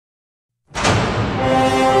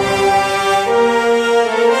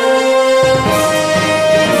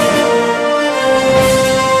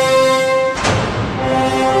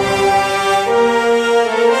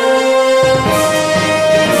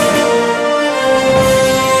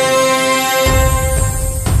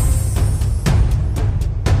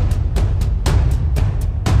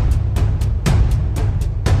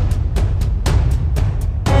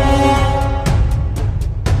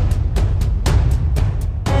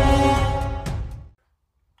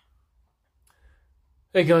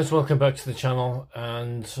Hey guys, welcome back to the channel,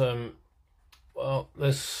 and well,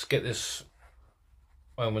 let's get this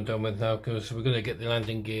one done with now, because we're going to get the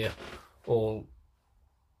landing gear all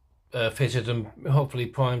fitted and hopefully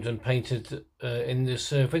primed and painted in this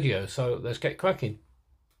video. So let's get cracking.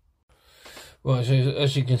 Right, so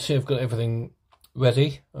as you can see, I've got everything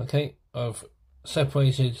ready. Okay, I've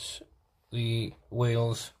separated the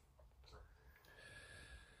wheels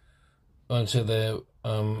onto their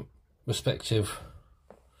respective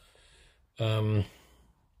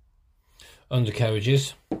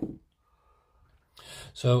undercarriages.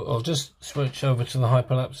 So I'll just switch over to the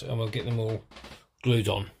hyperlapse and we'll get them all glued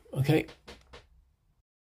on. Okay.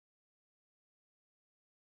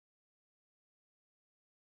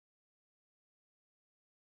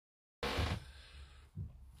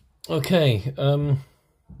 Okay.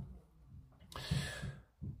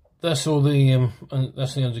 That's all the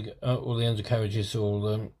all the undercarriages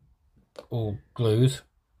all glued.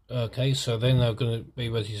 Okay, so they're now going to be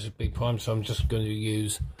ready to be primed, so I'm just going to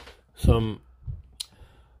use some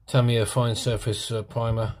Tamiya fine surface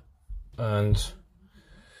primer, and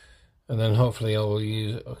then hopefully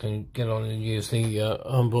I can get on and use the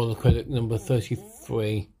onboard acrylic number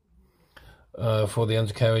 33 for the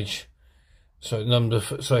undercarriage.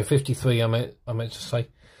 So 53 I meant to say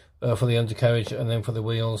for the undercarriage, and then for the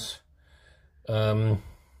wheels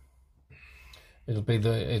it'll be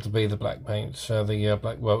the black paint, so the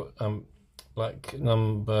black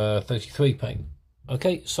number 33 paint.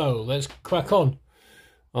 Okay, so let's crack on.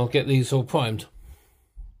 I'll get these all primed.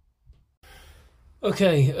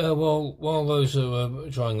 Okay, well, while those are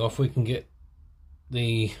drying off, we can get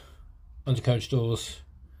the undercarriage doors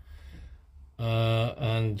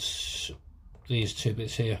and these two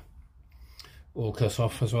bits here all cut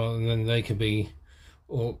off as well, and then they can be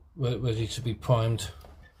all ready to be primed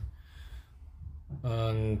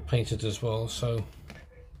and painted as well. So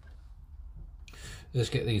let's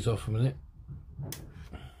get these off a minute.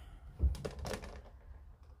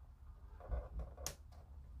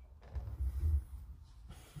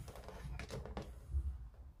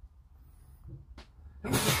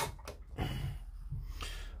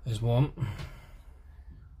 There's one.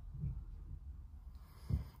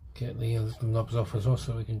 Get the little knobs off as well,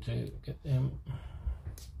 so we can get them.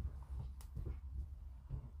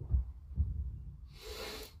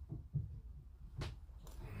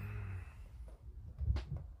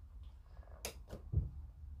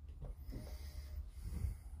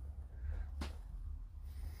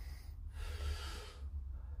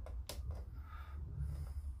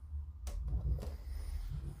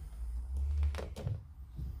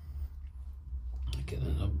 Get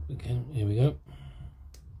that knob again. Here we go.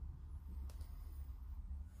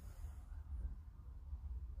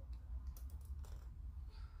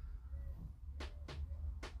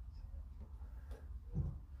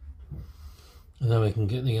 And then we can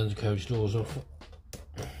get the undercarriage doors off.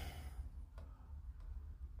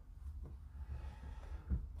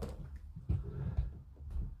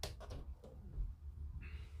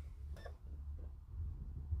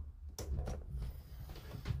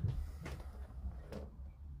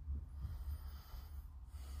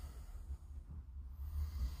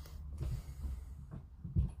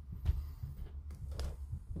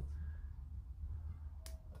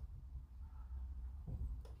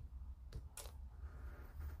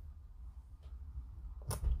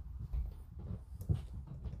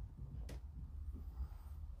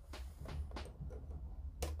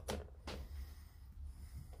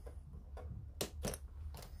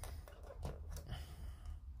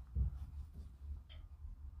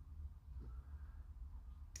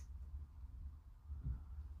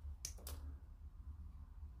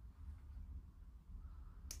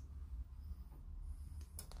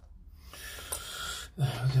 There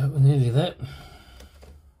we go, we're nearly there.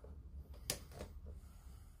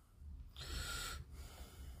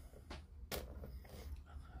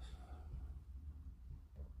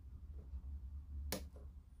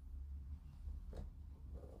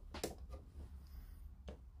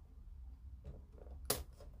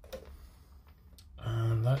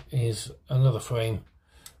 And that is another frame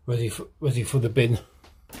ready for the bin.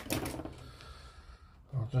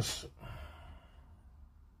 I'll just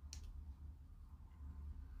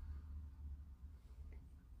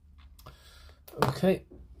okay,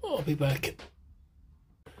 I'll be back.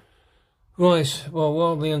 Right, well,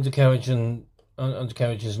 while the undercarriages and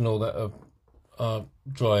all that are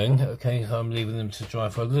drying, okay, so I'm leaving them to dry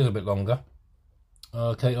for a little bit longer.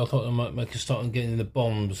 Okay, I thought I might make a start on getting the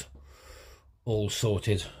bombs all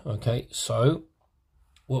sorted. Okay, so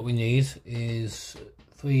what we need is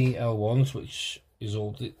 3 L1s, which is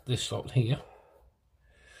all this lot here.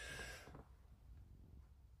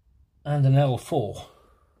 and an L4,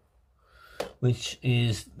 which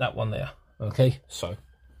is that one there. Okay, so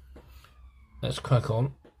let's crack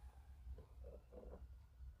on.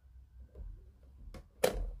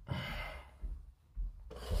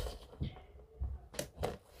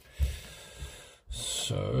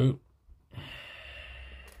 So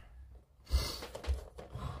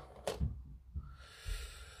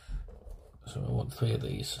I want 3 of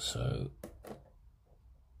these, so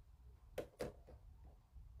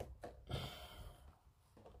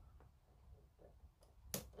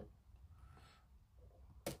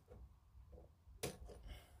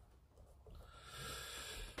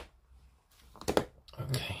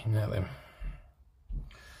okay, now then,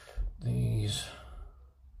 these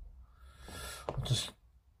I'll just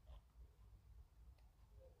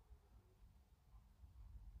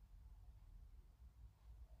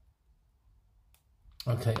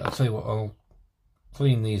okay, I'll tell you what, I'll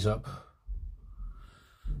clean these up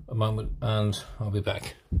a moment and I'll be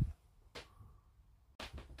back.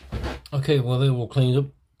 Okay, well they're all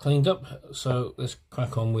cleaned up, so let's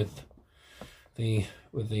crack on with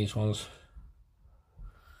these ones.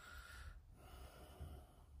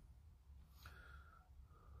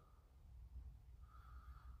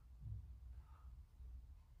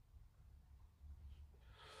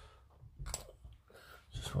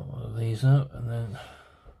 Just want one of these out and then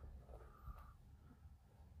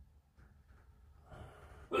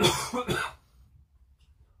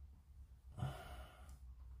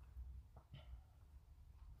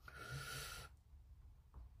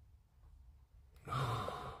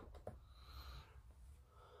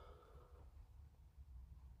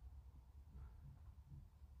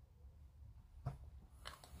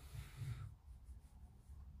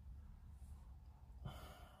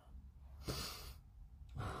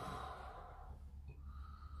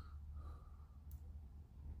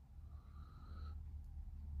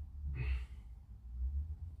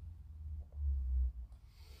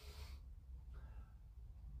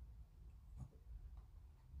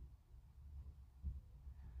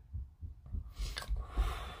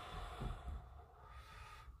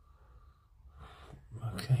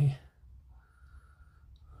okay.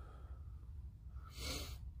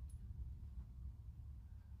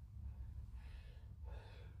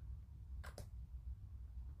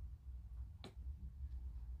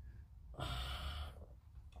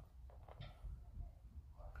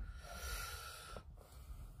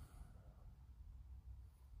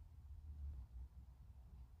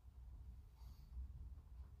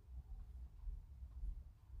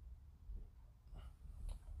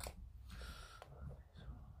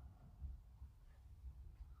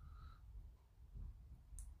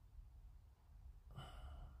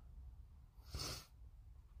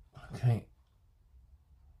 Okay.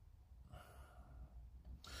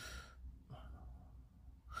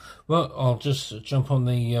 Well, I'll just jump on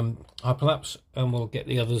the hyperlapse and we'll get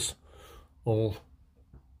the others all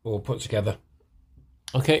put together.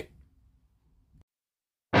 Okay.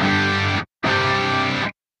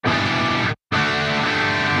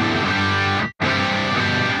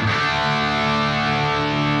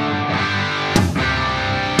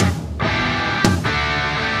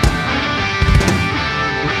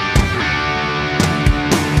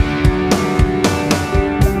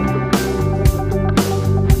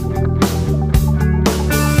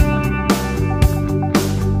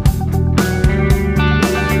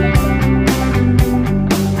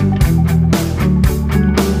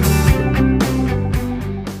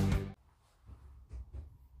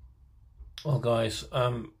 Well guys,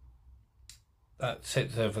 that's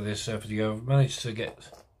it there for this video. I've managed to get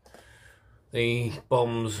the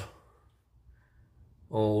bombs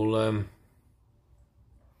all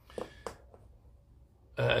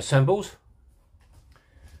assembled,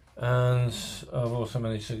 and I've also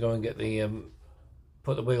managed to go and get the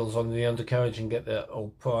put the wheels on the undercarriage and get that all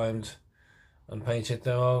primed and painted.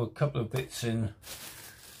 There are a couple of bits in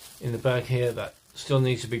the back here that still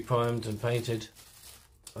need to be primed and painted.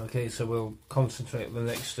 Okay, so we'll concentrate the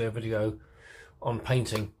next video on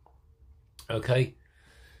painting. Okay,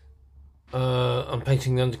 on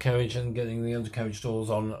painting the undercarriage and getting the undercarriage doors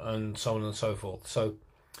on and so on and so forth. So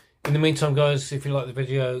in the meantime guys, if you like the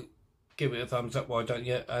video, give it a thumbs up, why don't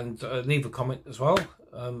you, and leave a comment as well.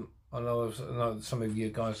 I know some of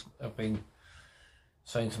you guys have been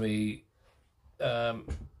saying to me,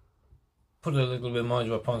 put a little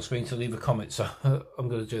reminder up on screen to leave a comment, so I'm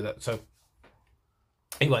going to do that. So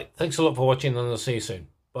anyway, thanks a lot for watching and I'll see you soon.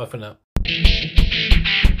 Bye for now.